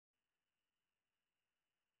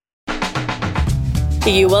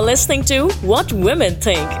You are listening to What Women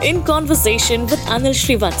Think in conversation with Anil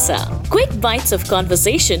Srivatsa. Quick bites of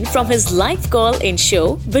conversation from his live call-in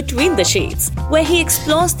show Between the Shades, where he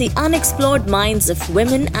explores the unexplored minds of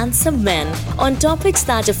women and some men on topics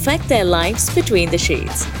that affect their lives between the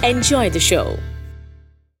shades. Enjoy the show.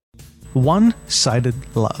 One-sided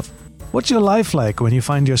love. What's your life like when you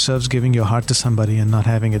find yourselves giving your heart to somebody and not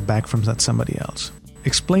having it back from that somebody else?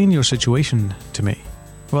 Explain your situation to me.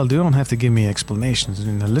 Well, you don't have to give me explanations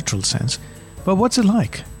in a literal sense, but what's it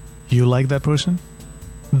like? You like that person?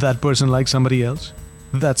 That person likes somebody else?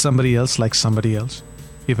 That somebody else likes somebody else?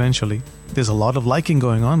 Eventually, there's a lot of liking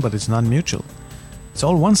going on, but it's not mutual. It's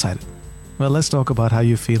all one-sided. Well, let's talk about how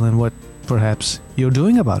you feel and what, perhaps, you're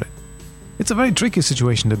doing about it. It's a very tricky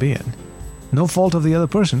situation to be in. No fault of the other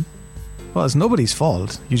person. Well, it's nobody's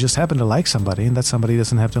fault. You just happen to like somebody and that somebody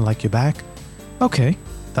doesn't have to like you back. Okay,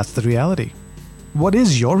 that's the reality. What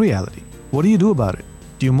is your reality? What do you do about it?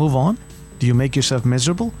 Do you move on? Do you make yourself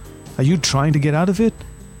miserable? Are you trying to get out of it?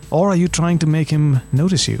 Or are you trying to make him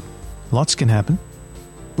notice you? Lots can happen.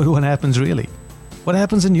 But what happens really? What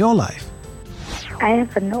happens in your life? I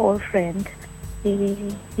have an old friend.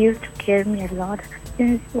 He used to care me a lot.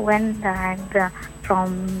 Since when I'm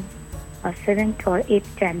from 7th or 8th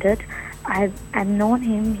standard, I've known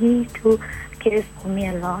him. He too cares for me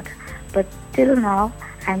a lot. But till now,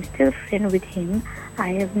 I'm still friend with him. I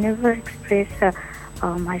have never expressed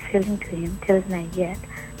my feeling to him till now yet.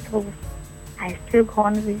 So I still go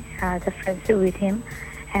on with the friendship with him.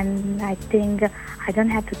 And I think I don't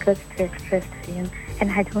have the guts to express to him.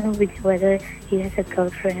 And I don't know whether he has a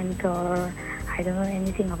girlfriend or I don't know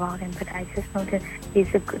anything about him. But I just know that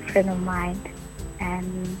he's a good friend of mine.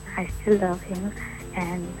 And I still love him.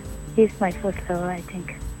 And he's my first lover, I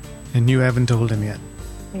think. And you haven't told him yet?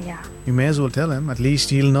 Yeah. You may as well tell him. At least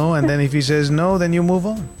he'll know. And then if he says no, then you move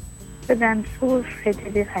on. But I'm so afraid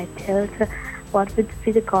that if I tell what would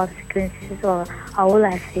be the consequences or how will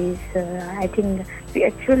I face. I think we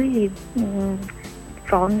actually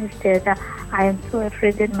promised that I am so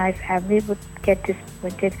afraid that my family would get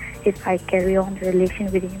disappointed if I carry on the relation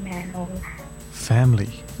with him and all.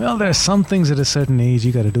 Family. Well, there are some things at a certain age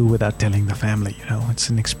you got to do without telling the family. It's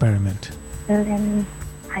an experiment. Well, then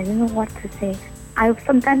I don't know what to say.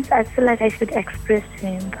 Sometimes I feel like I should express to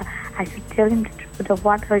him. I should tell him the truth of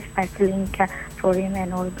what hurts my feeling for him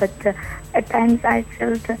and all. But at times I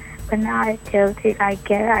felt when I tell it, I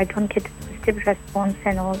don't get a positive response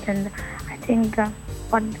and all. Then I think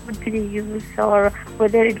what would be the use or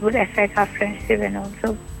whether it would affect our friendship and all.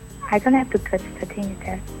 So I don't have the guts to think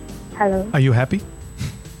that. Hello. Are you happy?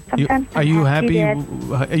 Sometimes Are you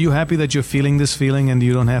happy that you're feeling this feeling and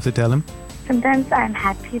you don't have to tell him? Sometimes I'm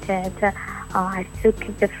happy that I still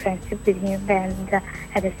keep the friendship with him, and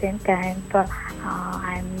at the same time,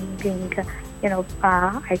 I'm being, I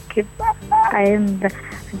am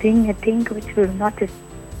doing a thing which will not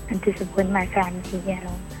disappoint my family.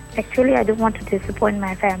 Actually, I don't want to disappoint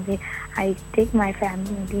my family. I take my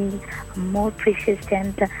family more precious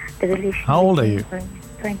than the relationship. How old are you?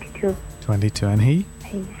 22. 22, and he?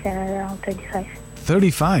 He's around 35.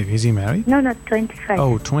 35? Is he married? No, not 25.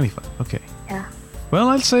 Oh, 25. Okay. Yeah. Well,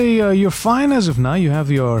 I'll say you're fine as of now. You have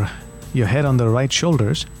your head on the right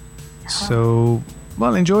shoulders. So,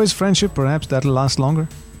 well, enjoy his friendship. Perhaps that'll last longer.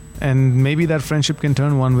 And maybe that friendship can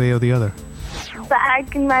turn one way or the other.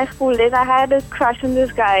 Back in my school days, I had a crush on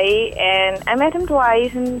this guy. And I met him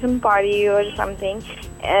twice in some party or something.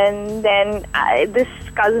 And then this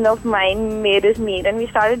cousin of mine made us meet. And we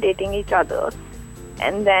started dating each other.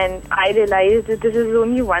 And then I realized that this is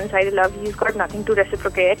only one-sided love. He's got nothing to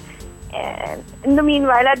reciprocate. And in the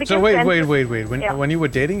meanwhile, I became friends. So wait. When you were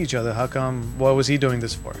dating each other, how come? What was he doing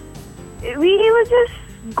this for? We were just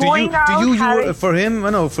going out. For him?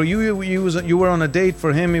 No, for you, you were on a date.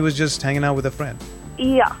 For him, he was just hanging out with a friend.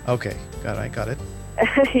 Yeah. Okay, got it.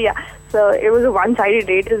 Yeah. So it was a one-sided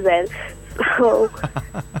date as well. So.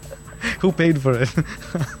 Who paid for it?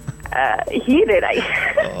 He did.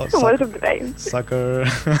 Most of the time. Sucker.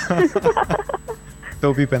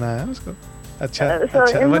 Topi penaya usko. Acha.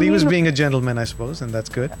 But he was being a gentleman, I suppose, and that's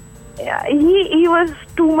good. Yeah, he was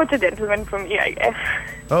too much a gentleman for me, I guess.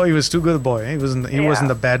 Oh, he was too good a boy. He wasn't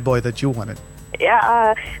the bad boy that you wanted.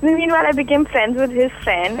 Yeah. Meanwhile, I became friends with his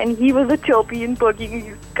friend, and he was a chirpy and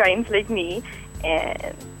perky kind like me.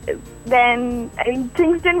 And then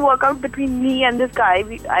things didn't work out between me and this guy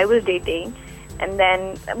I was dating. And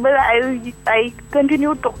then, but I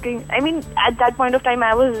continued talking. At that point of time,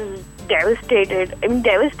 I was devastated.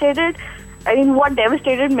 What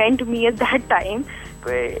devastated meant to me at that time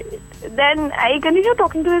But then I continued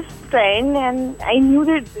talking to his friend, and I knew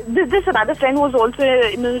that this another friend was also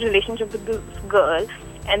in a relationship with this girl.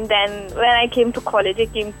 And then when I came to college, I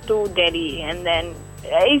came to Delhi, and then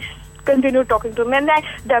I continued talking to him, and I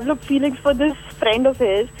developed feelings for this friend of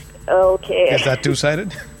his. Okay. Is that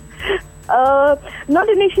two-sided? Not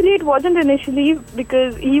initially. It wasn't initially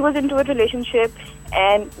because he was into a relationship,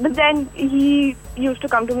 but then he used to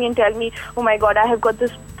come to me and tell me, "Oh my God, I have got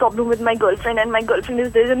this problem with my girlfriend, and my girlfriend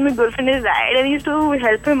is this, and my girlfriend is that." And I used to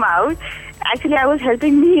help him out. Actually, I was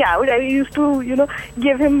helping me out. I used to,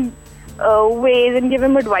 give him ways and give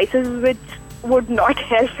him advices which would not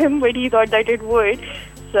help him, but he thought that it would.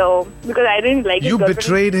 So because I didn't like his girlfriend. You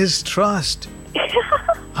betrayed his trust.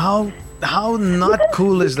 How not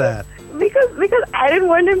cool is that? Because I didn't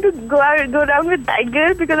want him to go down with that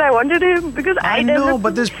girl, because I wanted him, because I know,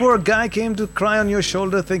 but this poor guy came to cry on your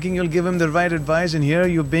shoulder thinking you'll give him the right advice, and here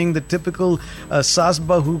you're being the typical Sas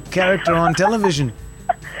Bahu character on television.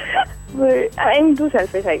 But I'm too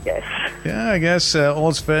selfish, I guess. Yeah, I guess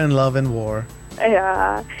all's fair in love and war.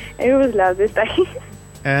 Yeah, it was love this time.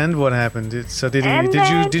 And what happened? So did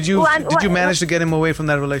you manage to get him away from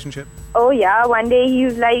that relationship? Oh yeah, one day he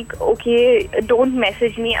was like, "Okay, don't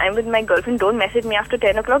message me. I'm with my girlfriend. Don't message me after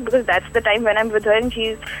 10 o'clock because that's the time when I'm with her, and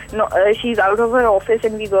she's out of her office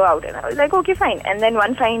and we go out." And I was like, "Okay, fine." And then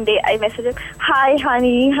one fine day I messaged him, "Hi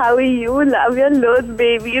honey, how are you? Love your loads,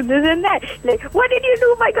 baby. This and that. Like, what did you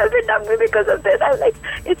do? My girlfriend dumped me because of this." I was like,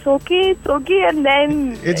 "It's okay. And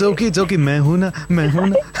then it's okay. Main hu na.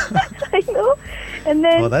 I know. And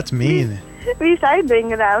then that's mean. We started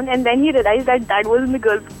going around, and then he realized that wasn't the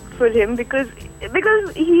girl for him because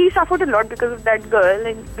he suffered a lot because of that girl,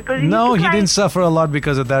 and because he didn't suffer a lot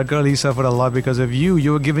because of that girl. He suffered a lot because of you.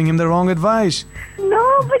 You were giving him the wrong advice. No,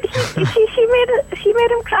 but she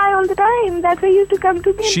made him cry all the time. That's why he used to come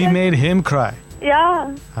to me. She made him cry.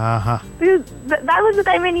 Yeah. Uh-huh. Because that was the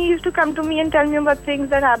time when he used to come to me and tell me about things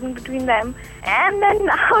that happened between them. And then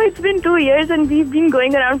now it's been 2 years and we've been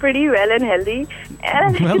going around pretty well and healthy.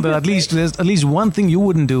 And well, at least one thing you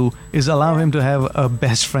wouldn't do is allow him to have a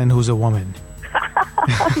best friend who's a woman.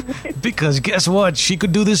 Because guess what? She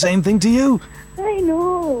could do the same thing to you. I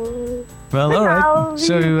know. Well, but all right. Now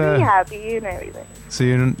so we're happy and everything. So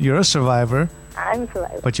you're a survivor. I'm a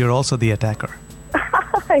survivor. But you're also the attacker.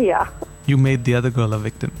 Yeah. You made the other girl a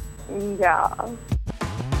victim. Yeah.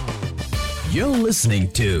 You're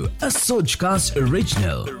listening to a Sojcast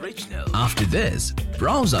original. After this,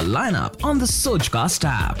 browse our lineup on the Sojcast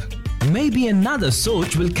app. Maybe another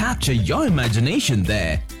Soj will capture your imagination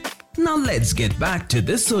there. Now let's get back to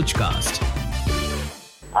this Sojcast.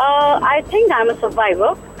 I think I'm a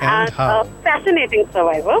survivor and how? A fascinating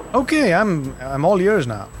survivor. Okay, I'm all ears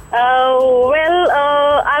now.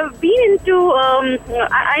 I've been into.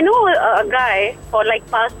 I know a guy for like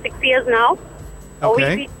past 6 years now.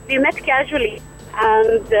 Okay. We met casually,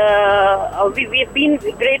 and we've been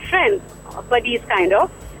great friends, buddies kind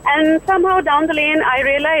of. And somehow down the lane, I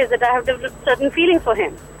realized that I have developed certain feelings for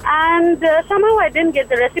him, and somehow I didn't get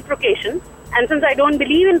the reciprocation. And since I don't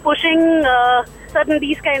believe in pushing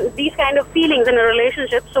these kind of feelings in a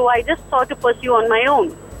relationship, so I just thought to pursue on my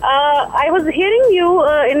own. I was hearing you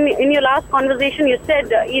in your last conversation. You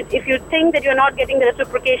said if you think that you're not getting the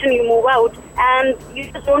reciprocation, you move out and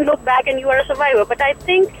you just don't look back and you are a survivor. But I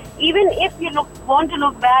think even if you want to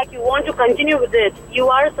look back, you want to continue with it, you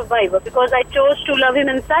are a survivor because I chose to love him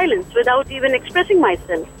in silence without even expressing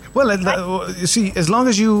myself. Well, you see, as long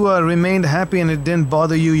as you remained happy and it didn't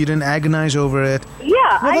bother you, you didn't agonize over it.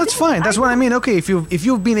 Yeah, well, that's fine. That's what I mean. Okay, if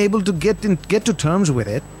you've been able to get to terms with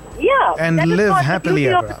it. Yeah, and that live is what happily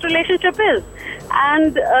the beauty of this relationship is.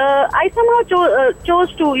 And I somehow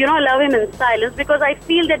chose to, love him in silence because I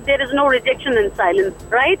feel that there is no rejection in silence,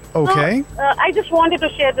 right? Okay. So, I just wanted to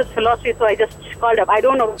share this philosophy, so I just called up. I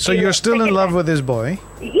don't know. So you're still in love with this boy?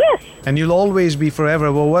 Yes. And you'll always be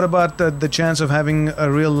forever. Well, what about the chance of having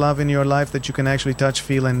a real love in your life that you can actually touch,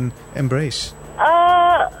 feel, and embrace?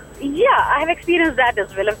 Yeah, I have experienced that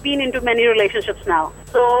as well. I've been into many relationships now.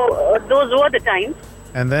 So those were the times.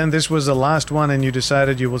 And then this was the last one and you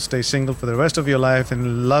decided you will stay single for the rest of your life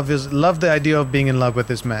and love the idea of being in love with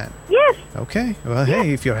this man. Yes. Okay. Well,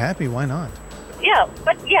 hey, if you're happy, why not? Yeah,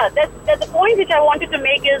 but yeah, that's the point which I wanted to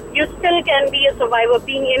make is you still can be a survivor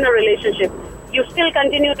being in a relationship. You still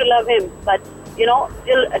continue to love him, but,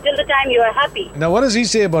 till the time you are happy. Now, what does he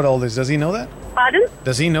say about all this? Does he know that? Pardon?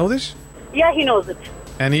 Does he know this? Yeah, he knows it.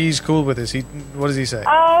 And he's cool with this. What does he say?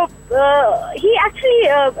 He actually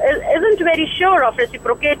isn't very sure of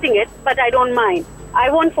reciprocating it, but I don't mind.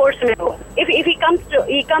 I won't force him. If he comes,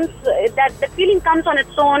 that the feeling comes on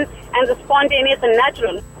its own and is spontaneous and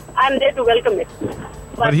natural. I'm there to welcome it.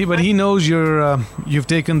 But he knows you've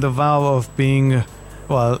taken the vow of being,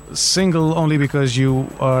 single only because you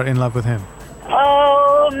are in love with him.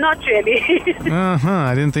 Oh, not really.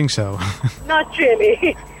 I didn't think so. Not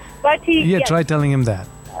really. But he... Yeah, try telling him that.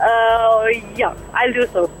 Yeah, I'll do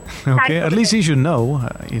so. Okay, at least he should know,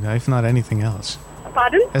 if not anything else.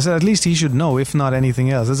 Pardon? I said at least he should know, if not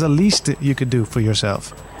anything else. That's the least you could do for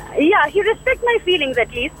yourself. Yeah, he respects my feelings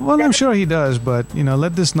at least. Well, I'm sure he does, but,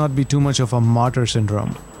 let this not be too much of a martyr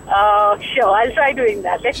syndrome. Sure, I'll try doing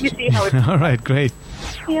that. Let me see how it All right, great.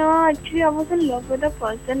 Yeah, actually, I was in love with a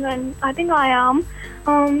person, and I think I am.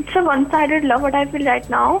 It's a one-sided love, what I feel right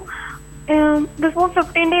now. Before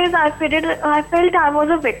 15 days, I felt I was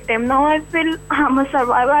a victim. Now I feel I'm a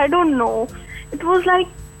survivor. I don't know. It was like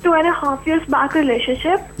 2.5 years back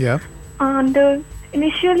relationship. Yeah. And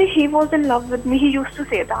initially, he was in love with me. He used to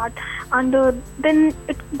say that. And then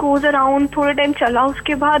it goes around, थोड़े time चला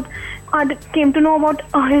उसके बाद I came to know about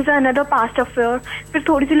his another past affair. फिर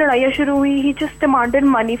थोड़ी सी लड़ाइयाँ शुरू हुई. He just demanded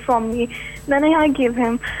money from me. Then I gave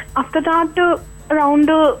him. After that, around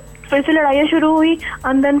फिर से लड़ाइयाँ शुरू हुई.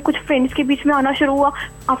 And then कुछ friends के बीच में आना शुरू हुआ.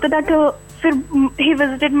 After that, फिर he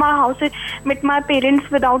visited my house, met my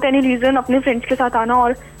parents without any reason. अपने friends के साथ आना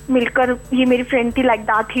और मिलकर ये मेरी फ्रेंड थी like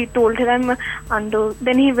that he told them and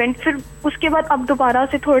then he went. फिर उसके बाद अब दोबारा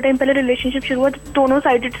से थोड़े टाइम पहले रिलेशनशिप शुरू हुआ. दोनों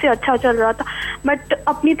साइडेड से अच्छा चल रहा था बट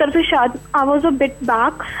अपनी तरफ से शायद I was a bit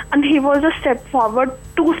back and he was a step forward,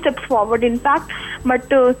 2 steps forward in fact, but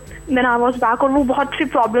then I was back और वो बहुत सी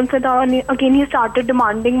प्रॉब्लम से था. Again he started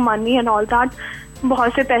demanding money and all that.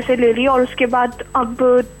 बहुत से पैसे ले लिए और उसके बाद अब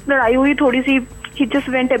लड़ाई हुई थोड़ी सी. He just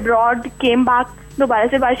went abroad, came back, दोबारा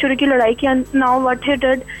से बात शुरू की लड़ाई की. And now what he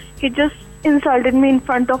did, he just insulted me in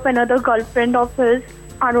front of another girlfriend of his.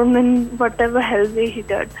 I don't know whatever hell way he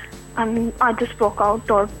did. And I just broke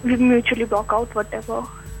out, or we mutually broke out, whatever.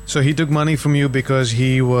 So he took money from you because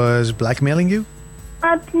he was blackmailing you?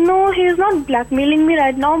 No, he is not blackmailing me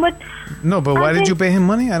right now, but... No, but why did you pay him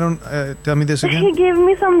money? I don't... tell me this again. He gave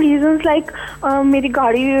me some reasons like मेरी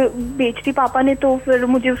गाड़ी बेच दी पापा ने तो फिर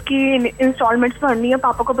मुझे उसकी installments भरनी है.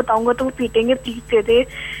 पापा को बताऊंगा तो वो पीटेंगे. प्लीज दे दे,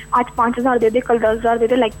 आज 5,000 दे दे, कल 10,000 दे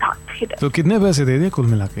दे, like that. तो कितने पैसे दे दिए कुल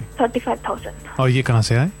मिला के? 35,000. और ये कहाँ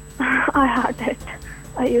से आए? I had it.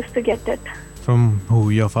 I used to get it. From who?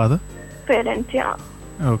 Your father? Parents, yeah.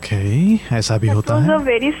 Okay, ऐसा भी होता है. It was a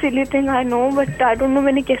very silly thing, I know, but I don't know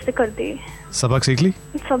मैंने कैसे कर दी. सबक सीख ली?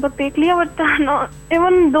 सबक देख लिया, but no,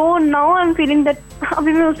 even though now I'm feeling that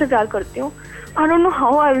अभी मैं उससे प्यार करती हूँ. I don't know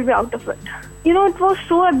how I will be out of it. You know, it was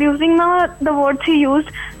so abusing now, the words he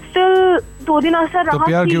used. Still 2 दिन ऐसा रहा. तो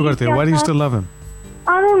प्यार क्यों करते हो? Why do you still love him?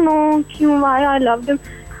 I don't know क्यों, why I loved him.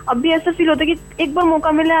 अभी ऐसा फील होता है कि एक बार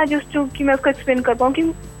मौका मिला है just to कि मैं उसको एक्सप्लेन कर पाऊँ कि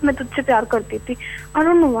मैं तुझसे प्यार करती थी. I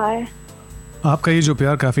don't know why. आपका ये जो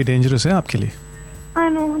प्यार काफी डेंजरस है आपके लिए. I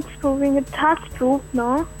know, it's proving, it has proved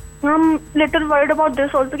now. I'm little worried about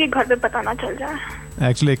this also कि घर पे पता ना चल जाए.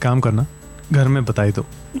 Actually एक काम करना, घर में बताई दो.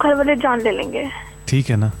 घर वाले जान ले लेंगे. ठीक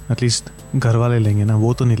है ना, एटलीस्ट घर वाले लेंगे ना,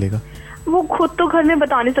 वो तो नहीं लेगा. वो खुद तो घर में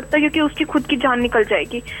बता नहीं सकता क्योंकि उसकी खुद की जान निकल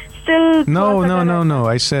जाएगी. Still No.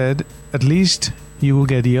 I said at least you will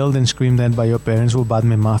get yelled and screamed at by your parents. वो बाद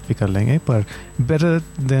में माफ भी कर लेंगे, पर better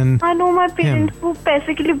than I know my parents वो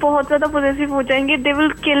पैसे के लिए बहुत ज्यादा possessive हो जाएंगे. They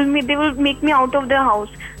will kill me. They will make me out of their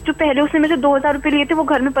house. जो पहले उसने मेरे से 2,000 रुपए लिए थे वो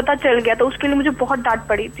घर में पता चल गया था. उसके लिए मुझे बहुत डांट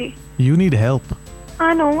पड़ी थी. You need help.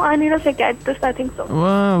 I know. I need a psychiatrist. I think so.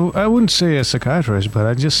 Well, I wouldn't say a psychiatrist,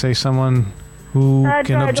 but I'd just say someone who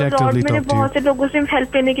can objectively मैंने talk to बहुत you. से लोगों से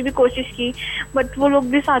हेल्प लेने की भी कोशिश की, but वो लोग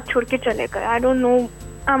भी साथ छोड़ के चले गए. I don't know.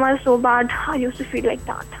 Am I so bad? I used to feel like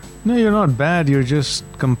that. No, you're not bad. You're just,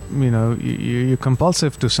 you're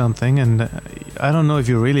compulsive to something, and I don't know if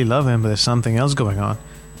you really love him, but there's something else going on.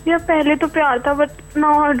 यार पहले तो प्यार था, but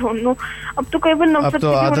now I don't know. अब तो कई बार नफरत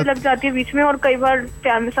भी होने लग जाती है बीच में और कई बार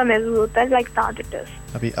प्यार में सा महसूस होता है. Like that it is.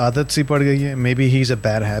 अभी आदत सी पड़ गई है. Maybe he's a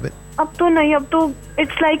bad habit. अब तो नहीं, अब तो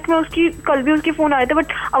it's like मैं उसकी कल भी उसके फोन आए थे,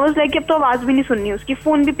 but I was like अब तो आवाज भी नहीं सुननी उसकी,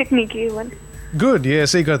 फोन भी पिक नहीं की इवन. Good, ये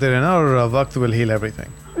ऐसे ही करते रहना और वक्त will heal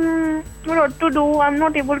everything. What to do? I'm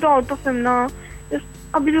not able to out of him now.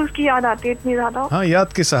 अभी भी उसकी याद आती है इतनी ज्यादा. हाँ,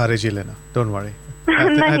 याद के सहारे जी लेना. Don't worry.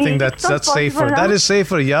 I think that's safer. That is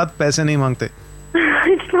safer. याद पैसे नहीं मांगते.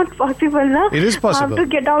 It's not possible, na? It is possible. I have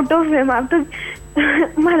to get out of him. I have to.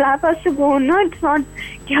 My life has to go on. No, it's not.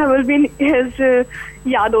 I will be in his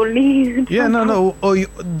yaad only. Yeah, no. Oh,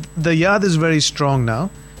 the yaad is very strong now.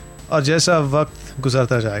 और जैसा वक्त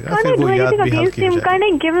गुजरता जाएगा, फिर वो याद भी हल्की हो जाएगी. Can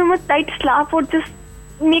I give him a tight slap or just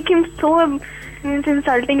make him so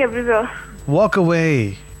insulting everywhere? Walk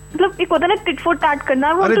away. मतलब एक होता है ना tit for tat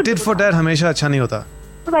करना. अरे tit for tat हमेशा अच्छा नहीं होता.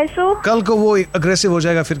 Why so? कल को वो अग्रेसिव हो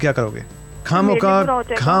जाएगा, फिर क्या करोगे?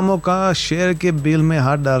 खामो का शेयर के बिल में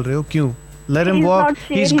हाथ डाल रहे हो, क्यों? Let him walk,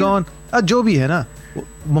 he's gone. जो भी है ना,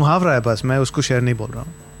 मुहावरा है बस, मैं उसको शेयर नहीं बोल रहा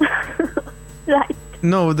हूँ. Right.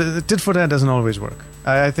 No, the tit for tat doesn't always work.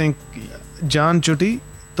 I think जान छुटी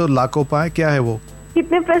तो लाखों पाए, क्या है वो?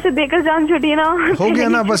 कितने पैसे देकर जान छुटी ना. हो गया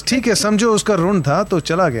ना, बस ठीक है, समझो उसका ऋण था तो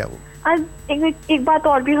चला गया वो. एक बात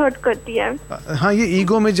और भी हर्ट करती है. हाँ, ये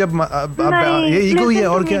ईगो में जब ये ईगो ही है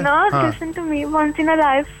और क्या. Listen to me. Once in a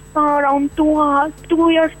life, around 2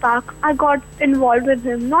 years back, I got involved with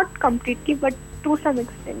him. Not completely, but to some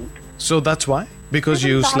extent. So that's why? Because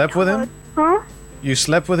you slept with him? Huh? You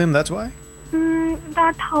slept with him, that's why?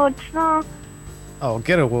 That hurts, na. Oh,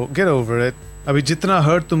 get over it. Abhi jitna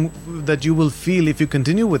hurt that you will feel if you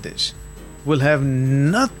continue with this will have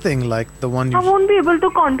nothing like the one you... I won't be able to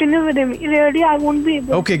continue with him. Really, I won't be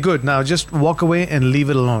able. Okay, good. Now just walk away and leave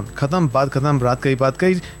it alone. Khatam, baat khatam, raat kahi baat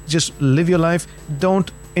kahi. Just live your life.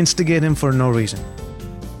 Don't instigate him for no reason.